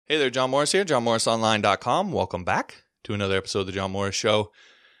Hey there, John Morris here, johnmorrisonline.com. Welcome back to another episode of The John Morris Show.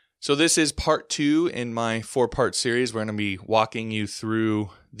 So this is part 2 in my 4-part series. We're going to be walking you through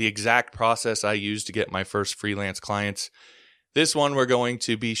the exact process I used to get my first freelance clients. This one, we're going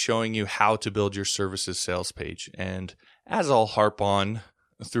to be showing you how to build your services sales page. And as I'll harp on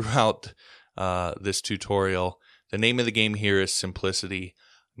throughout this tutorial, the name of the game here is simplicity.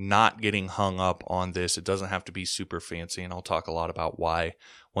 Not getting hung up on this. It doesn't have to be super fancy, and I'll talk a lot about why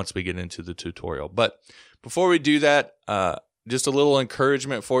once we get into the tutorial. But before we do that, just a little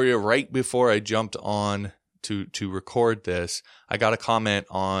encouragement for you. Right before I jumped on to record this, I got a comment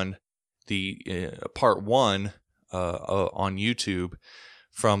on the part 1 on YouTube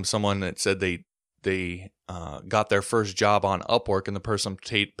from someone that said they got their first job on Upwork, and the person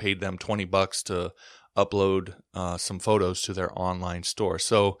paid them $20 to upload some photos to their online store.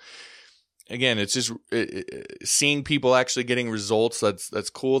 So again, it's just seeing people actually getting results. That's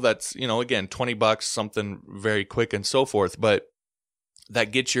cool. That's, again, $20, something very quick and so forth. But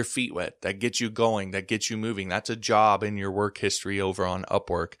that gets your feet wet. That gets you going. That gets you moving. That's a job in your work history over on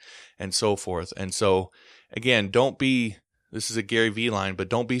Upwork and so forth. And so again, this is a Gary Vee line, but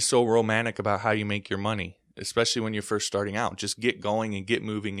don't be so romantic about how you make your money, especially when you're first starting out. Just get going and get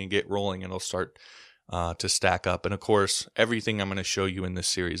moving and get rolling, and it'll start to stack up. And of course, everything I'm going to show you in this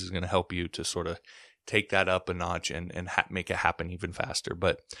series is going to help you to sort of take that up a notch and make it happen even faster.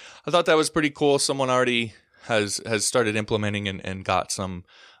 But I thought that was pretty cool. Someone already has started implementing and got some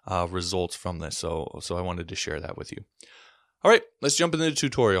results from this. So I wanted to share that with you. All right, let's jump into the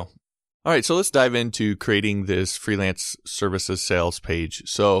tutorial. All right, so let's dive into creating this freelance services sales page.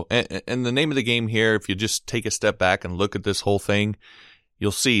 So, and the name of the game here, if you just take a step back and look at this whole thing,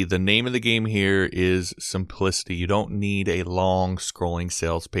 you'll see the name of the game here is simplicity. You don't need a long scrolling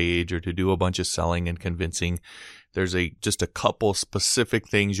sales page or to do a bunch of selling and convincing. There's just a couple specific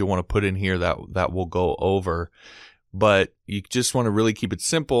things you want to put in here that we'll go over. But you just want to really keep it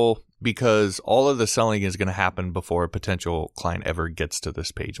simple because all of the selling is going to happen before a potential client ever gets to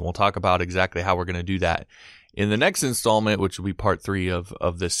this page. And we'll talk about exactly how we're going to do that in the next installment, which will be part 3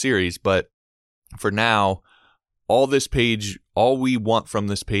 of this series. But for now, all we want from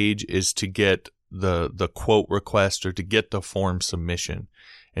this page is to get the quote request or to get the form submission.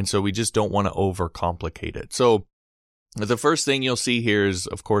 And so we just don't want to overcomplicate it. So the first thing you'll see here is,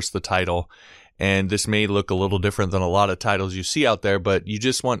 of course, the title. And this may look a little different than a lot of titles you see out there, but you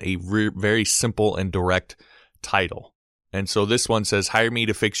just want a very simple and direct title. And so this one says, hire me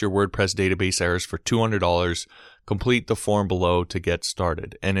to fix your WordPress database errors for $200. Complete the form below to get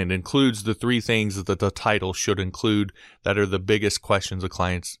started. And it includes the 3 things that the title should include that are the biggest questions a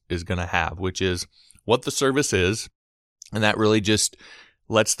client is going to have, which is what the service is. And that really just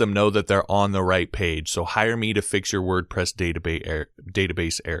lets them know that they're on the right page. So hire me to fix your WordPress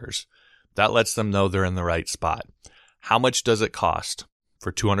database errors. That lets them know they're in the right spot. How much does it cost?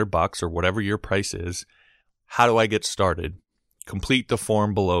 For $200 or whatever your price is. How do I get started? Complete the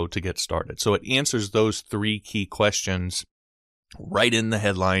form below to get started. So it answers those 3 key questions right in the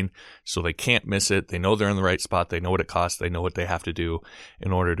headline so they can't miss it. They know they're in the right spot. They know what it costs. They know what they have to do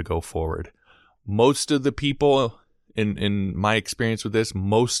in order to go forward. Most of the people, in my experience with this,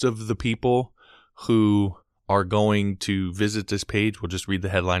 most of the people who are going to visit this page will just read the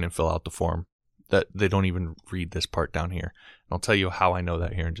headline and fill out the form. That they don't even read this part down here. And I'll tell you how I know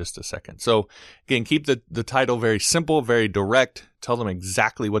that here in just a second. So again, keep the title very simple, very direct. Tell them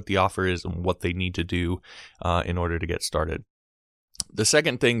exactly what the offer is and what they need to do in order to get started. The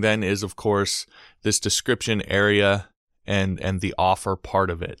second thing then is, of course, this description area and the offer part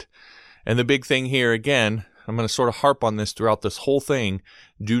of it. And the big thing here, again, I'm going to sort of harp on this throughout this whole thing.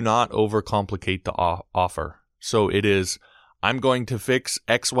 Do not overcomplicate the offer. So it is, I'm going to fix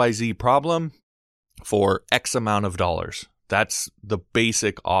XYZ problem for X amount of dollars. That's the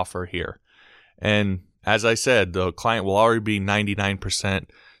basic offer here. And as I said, the client will already be 99%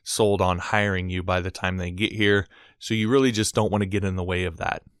 sold on hiring you by the time they get here. So you really just don't want to get in the way of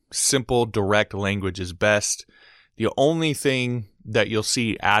that. Simple, direct language is best. The only thing that you'll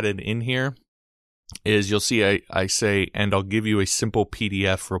see added in here is you'll see I say, and I'll give you a simple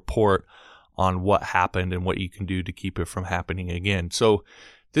PDF report on what happened and what you can do to keep it from happening again. So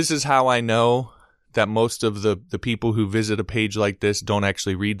this is how I know that most of the people who visit a page like this don't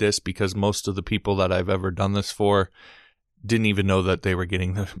actually read this, because most of the people that I've ever done this for didn't even know that they were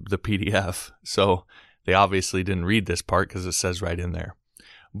getting the PDF. So they obviously didn't read this part because it says right in there.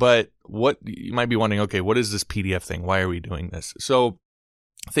 But what you might be wondering, okay, what is this PDF thing? Why are we doing this? So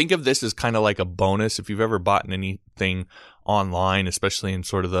think of this as kind of like a bonus. If you've ever bought anything online, especially in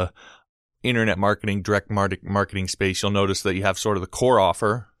sort of the internet marketing, direct marketing space, you'll notice that you have sort of the core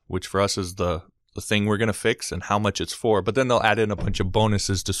offer, which for us is the thing we're going to fix and how much it's for. But then they'll add in a bunch of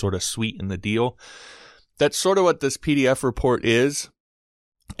bonuses to sort of sweeten the deal. That's sort of what this PDF report is.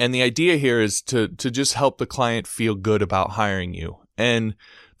 And the idea here is to just help the client feel good about hiring you. And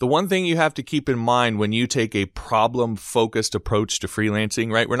the one thing you have to keep in mind when you take a problem-focused approach to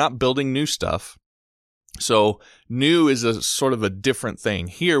freelancing, right? We're not building new stuff. So new is a sort of a different thing.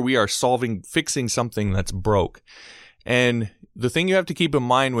 Here we are fixing something that's broke. And the thing you have to keep in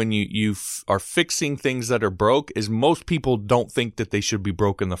mind when you are fixing things that are broke is most people don't think that they should be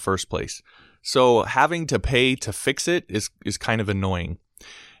broke in the first place. So having to pay to fix it is kind of annoying.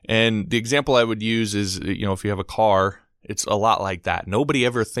 And the example I would use is, if you have a car, it's a lot like that. Nobody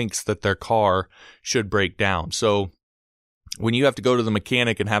ever thinks that their car should break down. So when you have to go to the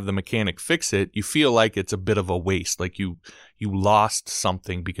mechanic and have the mechanic fix it, you feel like it's a bit of a waste, like you lost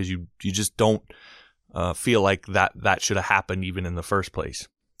something because you just don't feel like that should have happened even in the first place.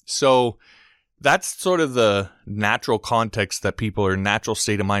 So that's sort of the natural context that people, or natural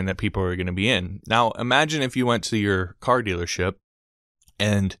state of mind that people are going to be in. Now, imagine if you went to your car dealership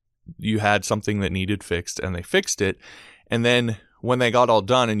and you had something that needed fixed and they fixed it. And then when they got all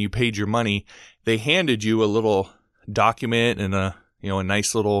done and you paid your money, they handed you a little document and a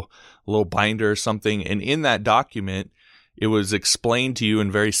nice little binder or something. And in that document, it was explained to you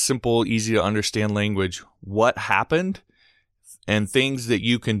in very simple, easy to understand language what happened and things that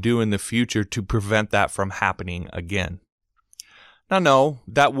you can do in the future to prevent that from happening again. Now, no,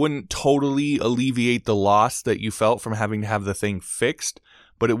 that wouldn't totally alleviate the loss that you felt from having to have the thing fixed,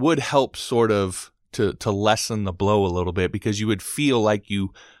 but it would help sort of to lessen the blow a little bit, because you would feel like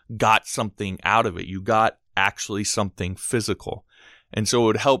you got something out of it. You got actually something physical. And so it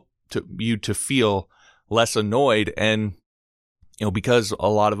would help you to feel less annoyed. And, because a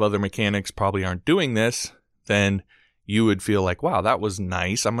lot of other mechanics probably aren't doing this, then you would feel like, wow, that was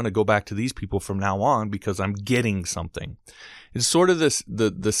nice. I'm going to go back to these people from now on because I'm getting something. It's sort of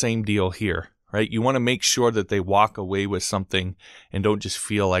the same deal here, right? You want to make sure that they walk away with something and don't just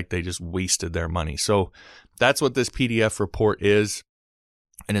feel like they just wasted their money. So that's what this PDF report is.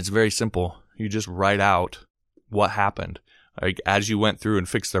 And it's very simple. You just write out what happened, like, as you went through and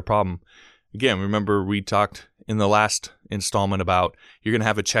fixed their problem. Again, remember we talked in the last installment about you're going to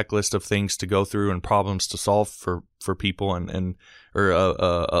have a checklist of things to go through and problems to solve for people or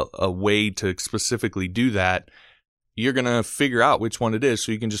a way to specifically do that. You're going to figure out which one it is,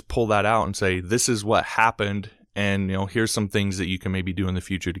 so you can just pull that out and say, this is what happened, and here's some things that you can maybe do in the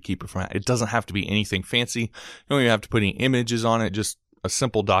future to keep it from. It doesn't have to be anything fancy. You don't even have to put any images on it, just a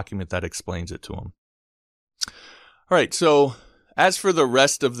simple document that explains it to them. All right, so as for the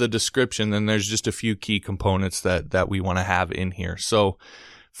rest of the description, then there's just a few key components that we want to have in here. So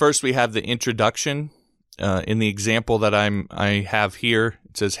first we have the introduction. In the example that I have here,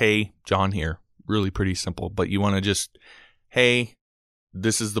 it says, hey, John here. Really pretty simple, but you want to just, hey,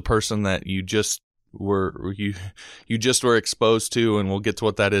 this is the person that you just were exposed to, and we'll get to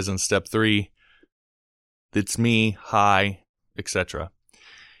what that is in step 3. It's me, hi, etc.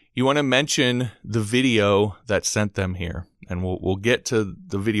 You want to mention the video that sent them here, and we'll get to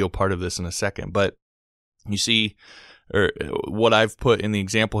the video part of this in a second. But you see, or what I've put in the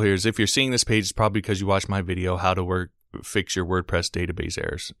example here is, if you're seeing this page, it's probably because you watched my video, how to fix your WordPress database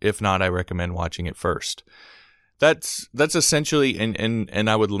errors. If not, I recommend watching it first. That's essentially, and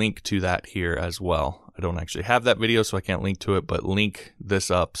I would link to that here as well. I don't actually have that video, so I can't link to it, but link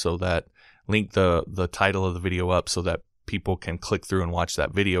this up link the title of the video up so that people can click through and watch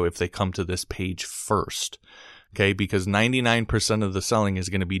that video if they come to this page first. Okay, because 99% of the selling is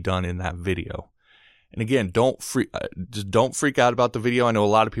going to be done in that video. And again, don't freak out about the video. I know a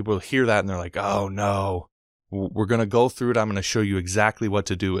lot of people hear that and they're like, oh no. We're going to go through it. I'm going to show you exactly what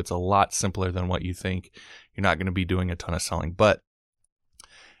to do. It's a lot simpler than what you think. You're not going to be doing a ton of selling. But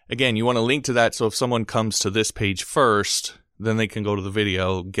again, you want to link to that, so if someone comes to this page first, then they can go to the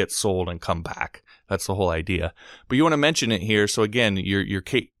video, get sold, and come back. That's the whole idea. But you want to mention it here. So again, you're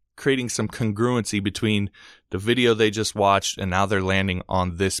creating some congruency between the video they just watched and now they're landing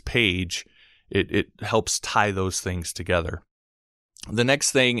on this page. It helps tie those things together. The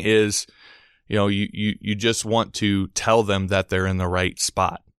next thing is, you just want to tell them that they're in the right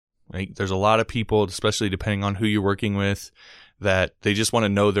spot, right? There's a lot of people, especially depending on who you're working with, that they just want to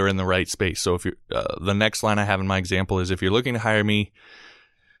know they're in the right space. So if you're, the next line I have in my example is, if you're looking to hire me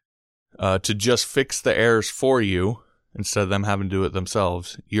to just fix the errors for you instead of them having to do it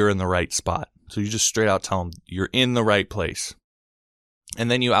themselves, you're in the right spot. So you just straight out tell them you're in the right place.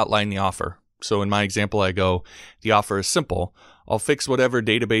 And then you outline the offer. So in my example, I go, the offer is simple. I'll fix whatever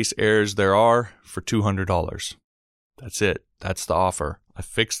database errors there are for $200. That's it. That's the offer. I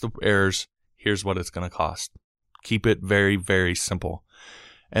fixed the errors. Here's what it's going to cost. Keep it very, very simple.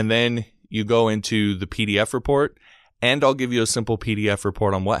 And then you go into the PDF report, and I'll give you a simple PDF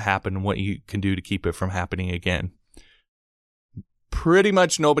report on what happened and what you can do to keep it from happening again. Pretty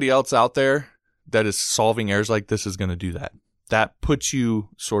much nobody else out there that is solving errors like this is going to do that. That puts you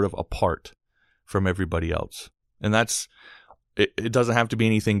sort of apart from everybody else. And it doesn't have to be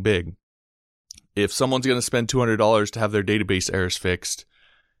anything big. If someone's going to spend $200 to have their database errors fixed,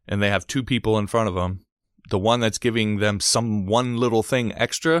 and they have 2 people in front of them, the one that's giving them some one little thing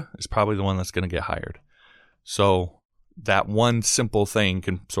extra is probably the one that's going to get hired. So that one simple thing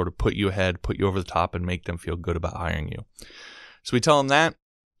can sort of put you ahead, put you over the top, and make them feel good about hiring you. So we tell them that,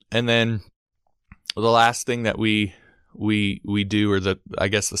 and then the last thing that we do, or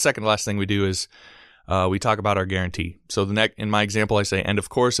the second last thing we do is we talk about our guarantee. So in my example, I say, and of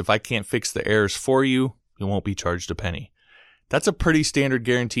course, if I can't fix the errors for you, you won't be charged a penny. That's a pretty standard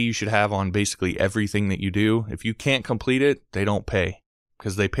guarantee you should have on basically everything that you do. If you can't complete it, they don't pay,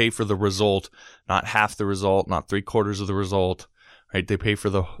 because they pay for the result, not half the result, not 3/4 of the result, right? They pay for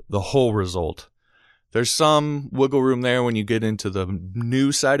the whole result. There's some wiggle room there when you get into the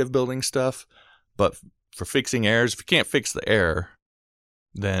new side of building stuff, but for fixing errors, if you can't fix the error,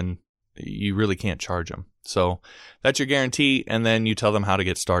 then you really can't charge them. So that's your guarantee, and then you tell them how to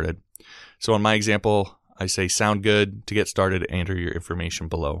get started. So in my example, I say, sound good. To get started, enter your information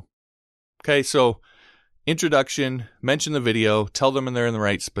below. Okay, so introduction, mention the video, tell them they're in the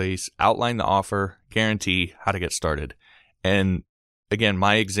right space, outline the offer, guarantee, how to get started. And again,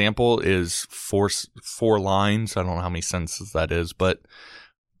 my example is four lines. I don't know how many sentences that is, but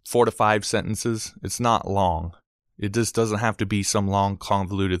 4 to 5 sentences. It's not long. It just doesn't have to be some long,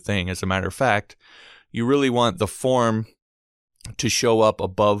 convoluted thing. As a matter of fact, you really want the form to show up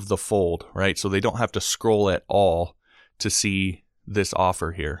above the fold, right? So they don't have to scroll at all to see this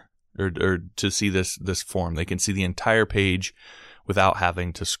offer here, or to see this form. They can see the entire page without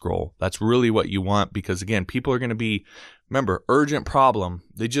having to scroll. That's really what you want, because again, people are going to be, remember, urgent problem.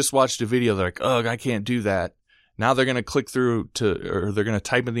 They just watched a video. They're like, ugh, I can't do that. Now they're going to click through or they're going to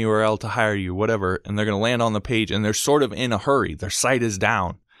type in the URL to hire you, whatever, and they're going to land on the page, and they're sort of in a hurry. Their site is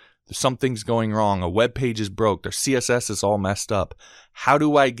down. Something's going wrong. A web page is broke. Their CSS is all messed up. How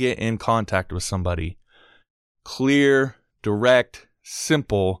do I get in contact with somebody? Clear, direct,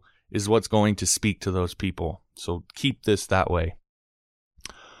 simple is what's going to speak to those people. So keep this that way.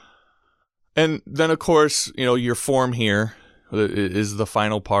 And then, of course, your form here is the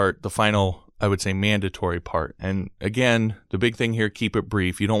final part, I would say, mandatory part. And again, the big thing here, keep it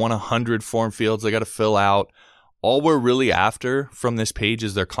brief. You don't want 100 form fields they got to fill out. All we're really after from this page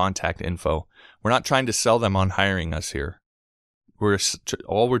is their contact info. We're not trying to sell them on hiring us here.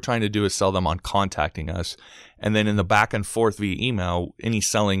 All we're trying to do is sell them on contacting us. And then in the back and forth via email, any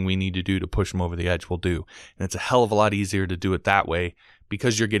selling we need to do to push them over the edge, we'll do. And it's a hell of a lot easier to do it that way,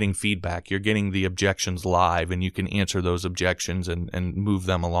 because you're getting feedback. You're getting the objections live, and you can answer those objections and move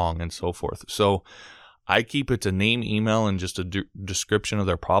them along and so forth. So I keep it to name, email, and just a description of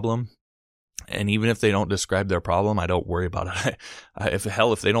their problem. And even if they don't describe their problem, I don't worry about it. If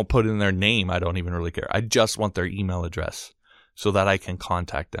they don't put in their name, I don't even really care. I just want their email address so that I can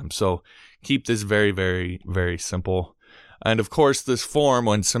contact them. So keep this very, very, very simple. And of course, this form,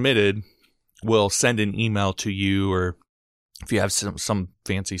 when submitted, will send an email to you, or if you have some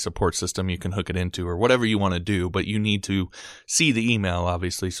fancy support system you can hook it into, or whatever you want to do. But you need to see the email,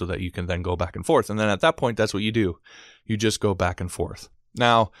 obviously, so that you can then go back and forth. And then at that point, that's what you do. You just go back and forth.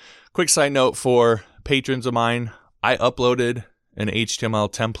 Now, quick side note for patrons of mine, I uploaded an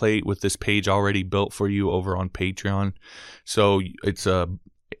HTML template with this page already built for you over on Patreon. So it's a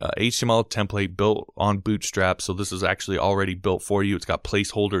HTML template built on Bootstrap. So this is actually already built for you. It's got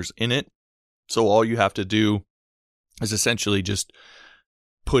placeholders in it. So all you have to do is essentially just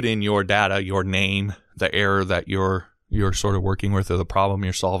put in your data, your name, the error that you're sort of working with, or the problem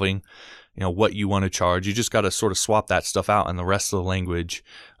you're solving, what you want to charge. You just got to sort of swap that stuff out, and the rest of the language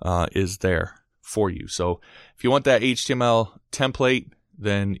is there for you. So if you want that HTML template,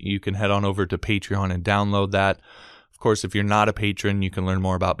 then you can head on over to Patreon and download that. Of course, if you're not a patron, you can learn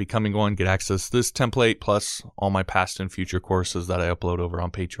more about becoming one, get access to this template, plus all my past and future courses that I upload over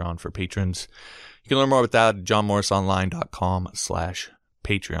on Patreon for patrons. You can learn more about that at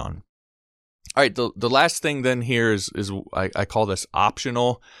johnmorrisonline.com/Patreon. All right, the last thing then here is I call this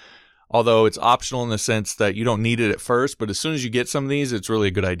optional. Although it's optional in the sense that you don't need it at first, but as soon as you get some of these, it's really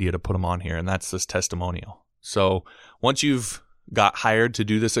a good idea to put them on here, and that's this testimonial. So once you've got hired to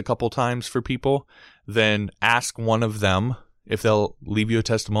do this a couple times for people, then ask one of them if they'll leave you a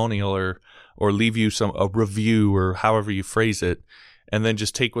testimonial or leave you a review, or however you phrase it, and then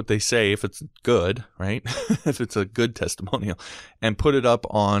just take what they say if it's good, right? If it's a good testimonial, and put it up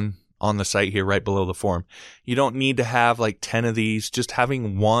on the site here right below the form. You don't need to have like 10 of these. Just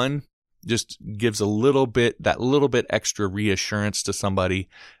having one just gives that little bit extra reassurance to somebody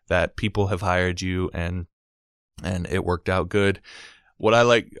that people have hired you and it worked out good.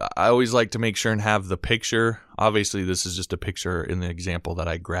 I always like to make sure and have the picture. Obviously, this is just a picture in the example that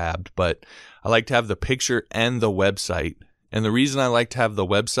I grabbed, but I like to have the picture and the website. And the reason I like to have the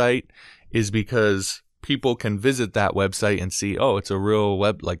website is because people can visit that website and see, oh, it's a real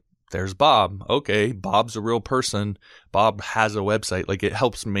there's Bob. Okay, Bob's a real person. Bob has a website. Like, it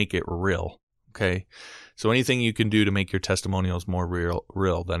helps make it real. Okay, so anything you can do to make your testimonials more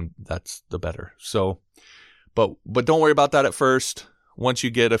real, then that's the better. So, but don't worry about that at first. Once you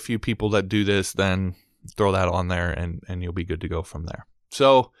get a few people that do this, then throw that on there and you'll be good to go from there.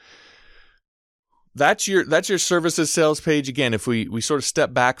 So that's your services sales page. Again, if we sort of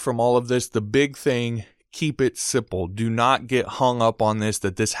step back from all of this, the big thing, keep it simple. Do not get hung up on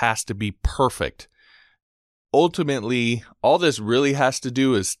that this has to be perfect. Ultimately, all this really has to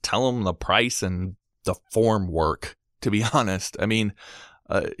do is tell them the price and the form work, to be honest. I mean,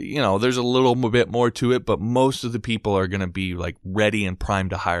 there's a little bit more to it, but most of the people are going to be like ready and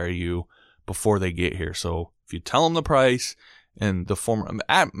primed to hire you before they get here. So if you tell them the price and the form,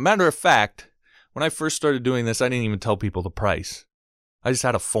 matter of fact, when I first started doing this, I didn't even tell people the price. I just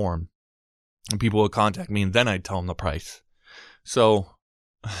had a form and people would contact me and then I'd tell them the price. So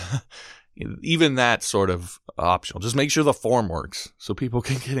even that sort of optional, just make sure the form works so people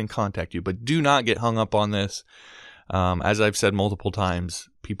can get in contact you, but do not get hung up on this. As I've said multiple times,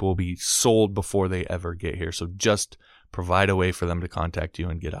 people will be sold before they ever get here. So just provide a way for them to contact you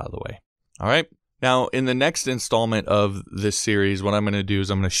and get out of the way. All right. Now, in the next installment of this series, what I'm going to do is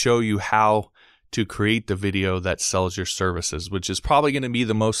I'm going to show you how to create the video that sells your services, which is probably going to be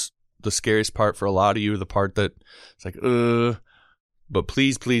the scariest part for a lot of you, the part that it's like, but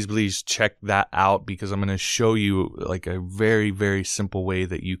please, please, please check that out because I'm going to show you like a very, very simple way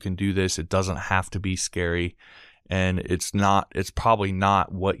that you can do this. It doesn't have to be scary. And it's probably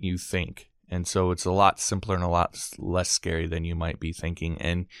not what you think. And so it's a lot simpler and a lot less scary than you might be thinking.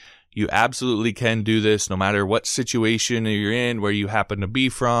 And you absolutely can do this no matter what situation you're in, where you happen to be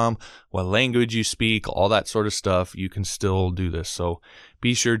from, what language you speak, all that sort of stuff. You can still do this. So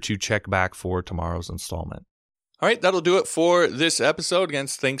be sure to check back for tomorrow's installment. All right, that'll do it for this episode. Again,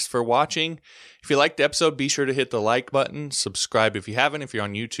 thanks for watching. If you liked the episode, be sure to hit the like button. Subscribe if you haven't. If you're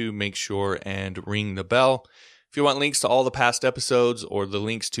on YouTube, make sure and ring the bell. If you want links to all the past episodes or the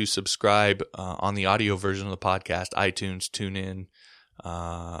links to subscribe on the audio version of the podcast, iTunes, TuneIn,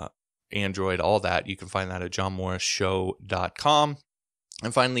 Android, all that, you can find that at johnmorrisshow.com.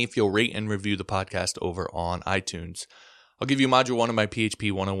 And finally, if you'll rate and review the podcast over on iTunes, I'll give you Module 1 of my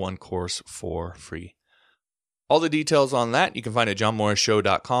PHP 101 course for free. All the details on that you can find at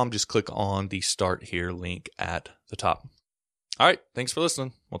johnmorrisshow.com. Just click on the Start Here link at the top. All right, thanks for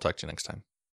listening. We'll talk to you next time.